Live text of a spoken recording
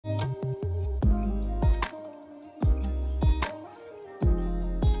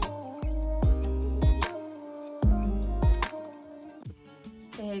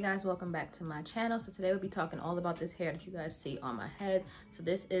guys, welcome back to my channel. So today we'll be talking all about this hair that you guys see on my head. So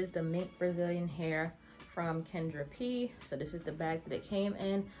this is the Mink Brazilian hair from Kendra P. So this is the bag that it came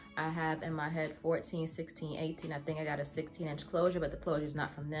in. I have in my head 14, 16, 18. I think I got a 16-inch closure, but the closure is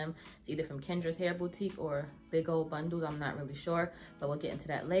not from them. It's either from Kendra's Hair Boutique or Big Old Bundles. I'm not really sure, but we'll get into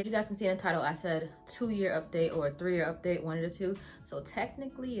that later. You guys can see in the title, I said 2-year update or 3-year update, one of the two. So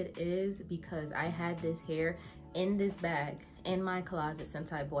technically it is because I had this hair in this bag in my closet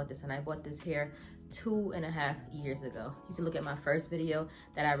since I bought this, and I bought this hair 2.5 years ago. You can look at my first video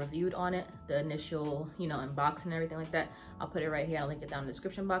that I reviewed on it, the initial, unboxing and everything like that. I'll put it right here. I'll link it down in the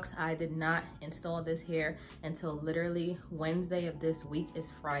description box. I did not install this hair until literally Wednesday of this week.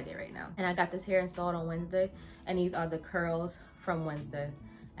 Is Friday right now. And I got this hair installed on Wednesday, and these are the curls from Wednesday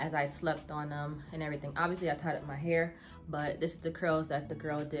as I slept on them and everything. Obviously I tied up my hair, but this is the curls that the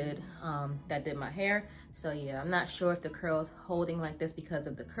girl did that did my hair. So yeah, I'm not sure if the curls holding like this because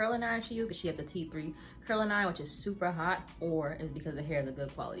of the curling iron she used, because she has a T3 curling iron, which is super hot, or is because the hair is a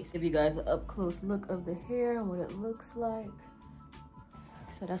good quality. So give you guys an up close look of the hair and what it looks like.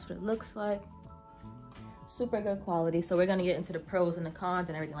 So that's what it looks like. Super good quality. So we're gonna get into the pros and the cons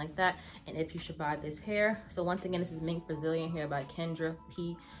and everything like that, and if you should buy this hair. So once again, this is Mink Brazilian hair by Kendra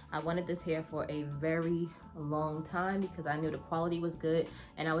P. I wanted this hair for a very long time because I knew the quality was good,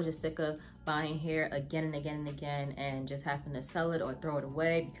 and I was just sick of buying hair again and again and again and just having to sell it or throw it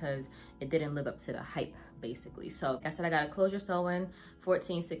away because it didn't live up to the hype, basically. So like I said, I got a closure sew-in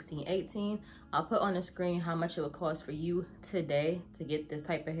 14, 16, 18. I'll put on the screen how much it would cost for you today to get this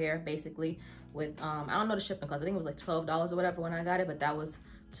type of hair, basically, with I don't know the shipping cost. I think it was like $12 or whatever when I got it, but that was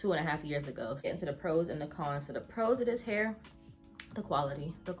 2.5 years ago. Get into the pros and the cons. So the pros of this hair: the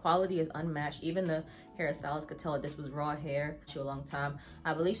quality is unmatched. Even the hairstylist could tell that this was raw hair for a long time.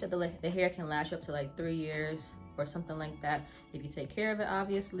 I believe that the hair can last up to like 3 years or something like that if you take care of it,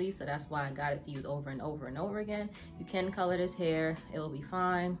 obviously. So that's why I got it to use over and over and over again. You can color this hair, it will be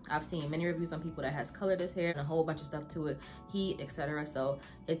fine. I've seen many reviews on people that has colored this hair and a whole bunch of stuff to it, heat, etc. So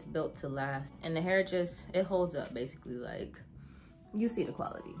it's built to last, and the hair just, it holds up, basically. Like, you see the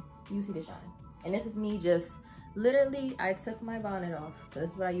quality, you see the shine. And this is me just literally, I took my bonnet off. So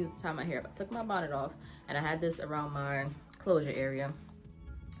this is what I use to tie my hair up. I took my bonnet off and I had this around my closure area,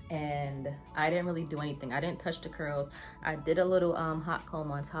 and I didn't really do anything. I didn't touch the curls. I did a little hot comb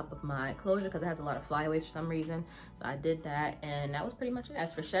on top of my closure because it has a lot of flyaways for some reason. So I did that, and that was pretty much it.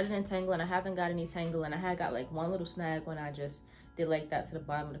 As for shedding and tangling, I haven't got any tangle, and I had got like one little snag when I just did like that to the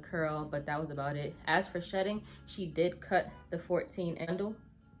bottom of the curl, but that was about it. As for shedding, she did cut the 14 handle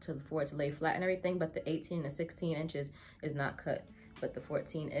for it to lay flat and everything, but the 18 and the 16 inches is not cut, but the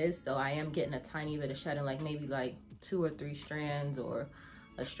 14 is. So I am getting a tiny bit of shedding, like maybe like 2 or 3 strands or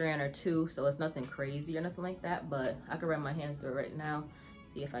a strand or 2. So it's nothing crazy or nothing like that, but I can run my hands through it right now,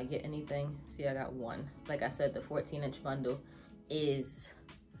 see if I get anything. See, I got one. Like I said, the 14-inch bundle is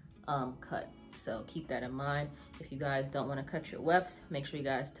cut. So keep that in mind. If you guys don't want to cut your wefts, make sure you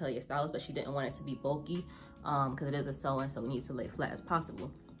guys tell your stylist, but she didn't want it to be bulky because it is a sew-in, so it needs to lay flat as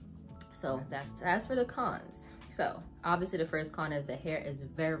possible. So that's for the cons. So obviously the first con is the hair is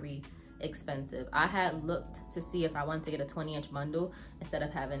very expensive. I had looked to see if I wanted to get a 20-inch bundle instead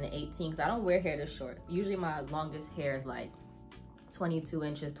of having the 18, because I don't wear hair this short. Usually my longest hair is like 22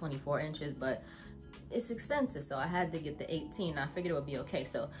 inches, 24 inches, but it's expensive, so I had to get the 18. I figured it would be okay.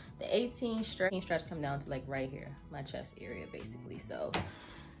 So the 18 stretch come down to like right here, my chest area, basically. So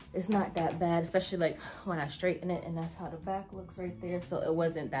it's not that bad, especially like when I straighten it, and that's how the back looks right there. So it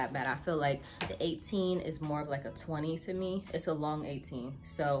wasn't that bad. I feel like the 18 is more of like a 20 to me. It's a long 18.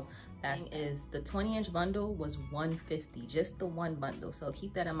 So that is, the 20-inch bundle was $150, just the one bundle. So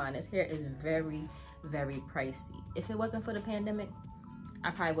keep that in mind. This hair is very, very pricey. If it wasn't for the pandemic, I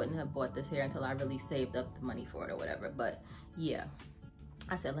probably wouldn't have bought this hair until I really saved up the money for it or whatever. But yeah,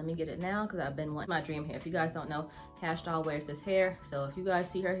 I said, let me get it now because I've been wanting my dream hair. If you guys don't know, Cash Doll wears this hair. So if you guys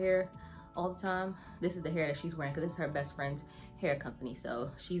see her hair all the time, this is the hair that she's wearing because this is her best friend's hair company.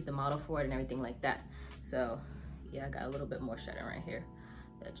 So she's the model for it and everything like that. So yeah, I got a little bit more shedding right here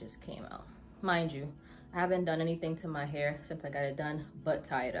that just came out. Mind you, I haven't done anything to my hair since I got it done but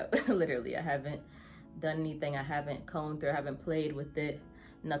tie it up. Literally, I haven't done anything. I haven't combed through, I haven't played with it,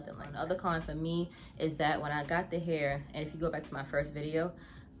 nothing like that. The other con for me is that when I got the hair, and if you go back to my first video,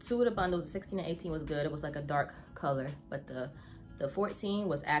 2 of the bundles, the 16 and 18 was good. It was like a dark color, but the 14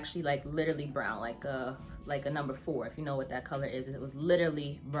 was actually like literally brown, like a number 4, if you know what that color is. It was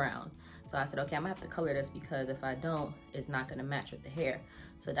literally brown. So I said, okay, I'm gonna have to color this because if I don't, it's not gonna match with the hair.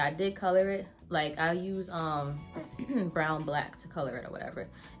 So I did color it. Like I use brown black to color it or whatever.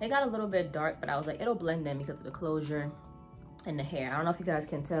 It got a little bit dark, but I was like, it'll blend in because of the closure in the hair. I don't know if you guys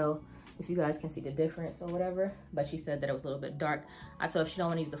can tell, if you guys can see the difference or whatever, but she said that it was a little bit dark. I told her if she don't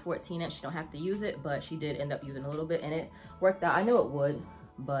want to use the 14-inch, she don't have to use it, but she did end up using a little bit and it worked out. I knew it would,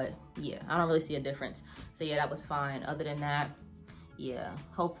 but yeah, I don't really see a difference. So yeah, that was fine. Other than that, yeah,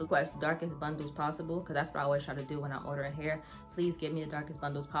 hopefully request darkest bundles possible, because that's what I always try to do when I'm ordering hair. Please give me the darkest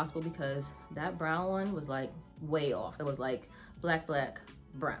bundles possible, because that brown one was like way off. It was like black,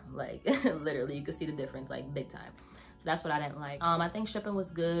 brown, like literally you could see the difference like big time. So that's what I didn't like. I think shipping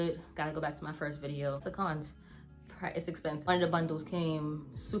was good. Gotta go back to my first video. The cons, it's expensive. One of the bundles came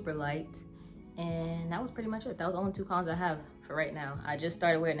super light, and that was pretty much it. That was the only 2 cons I have for right now. I just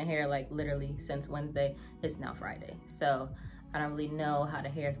started wearing the hair like literally since Wednesday. It's now Friday, so I don't really know how the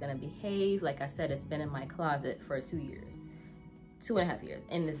hair is gonna behave. Like I said, it's been in my closet for 2 years, 2.5 years,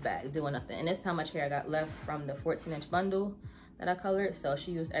 in this bag doing nothing. And this is how much hair I got left from the 14-inch bundle that I colored. So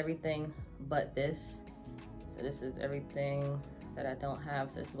she used everything but this. So this is everything that I don't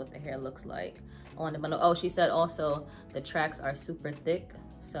have. So this is what the hair looks like on the bundle. Oh, she said also the tracks are super thick.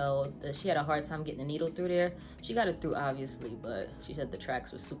 So she had a hard time getting the needle through there. She got it through obviously, but she said the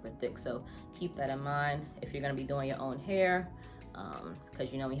tracks were super thick. So keep that in mind if you're gonna be doing your own hair,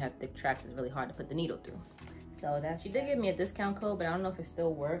 because you know when you have thick tracks, it's really hard to put the needle through. So that, she did give me a discount code, but I don't know if it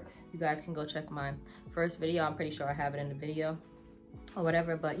still works. You guys can go check my first video. I'm pretty sure I have it in the video or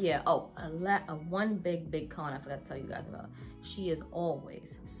whatever. But yeah, oh, one big con I forgot to tell you guys about. She is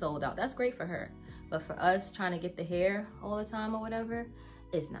always sold out. That's great for her, but for us trying to get the hair all the time or whatever,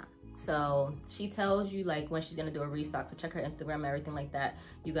 it's not. So she tells you like when she's gonna do a restock, so check her Instagram and everything like that.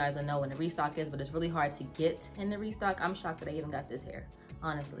 You guys will know when the restock is, but it's really hard to get in the restock. I'm shocked that I even got this hair,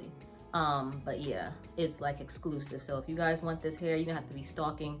 honestly. But yeah, it's like exclusive. So if you guys want this hair, you're gonna have to be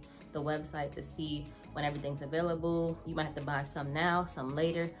stalking the website to see when everything's available. You might have to buy some now, some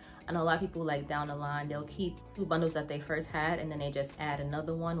later. I know a lot of people like down the line, they'll keep 2 bundles that they first had and then they just add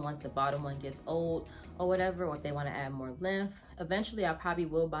another one once the bottom one gets old or whatever, or if they want to add more length. Eventually I probably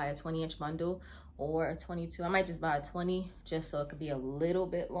will buy a 20-inch bundle or a 22. I might just buy a 20 just so it could be a little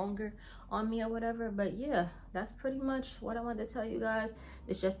bit longer on me or whatever. But yeah, that's pretty much what I wanted to tell you guys.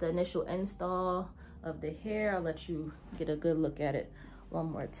 It's just the initial install of the hair. I'll let you get a good look at it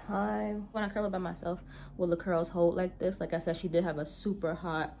one more time. When I curl it by myself, will the curls hold like this? Like I said, she did have a super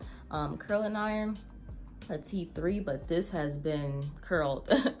hot curling iron, a T3, but this has been curled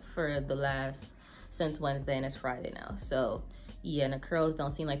for the last, since Wednesday, and it's Friday now. So yeah, and the curls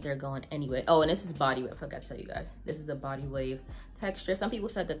don't seem like they're going anywhere. Oh, and this is body wave. I forgot to tell you guys, this is a body wave texture. Some people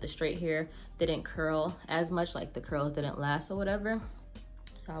said that the straight hair didn't curl as much, like the curls didn't last or whatever.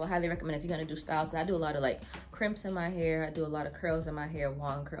 So I would highly recommend if you're gonna do styles. I do a lot of like crimps in my hair. I do a lot of curls in my hair,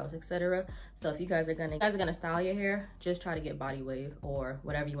 wand curls, etc. So if you guys are gonna style your hair, just try to get body wave or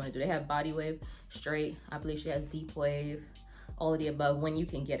whatever you want to do. They have body wave, straight. I believe she has deep wave, all of the above when you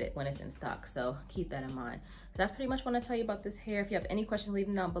can get it, when it's in stock. So keep that in mind. So that's pretty much what I tell you about this hair. If you have any questions, leave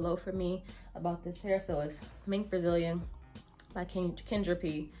them down below for me about this hair. So it's Mink Brazilian by Kendra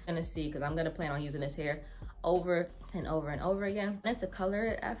P. I'm gonna see, because I'm gonna plan on using this hair over and over and over again. I meant to color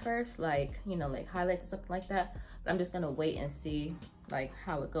it at first, like, you know, like highlights or something like that, but I'm just gonna wait and see like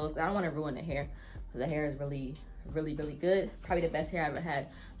how it goes. I don't want to ruin the hair, because the hair is really good. Probably the best hair I ever had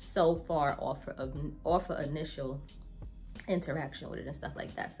so far off of initial interaction with it and stuff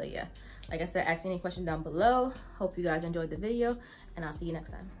like that. So yeah, like I said, ask me any questions down below. Hope you guys enjoyed the video, and I'll see you next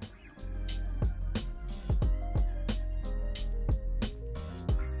time.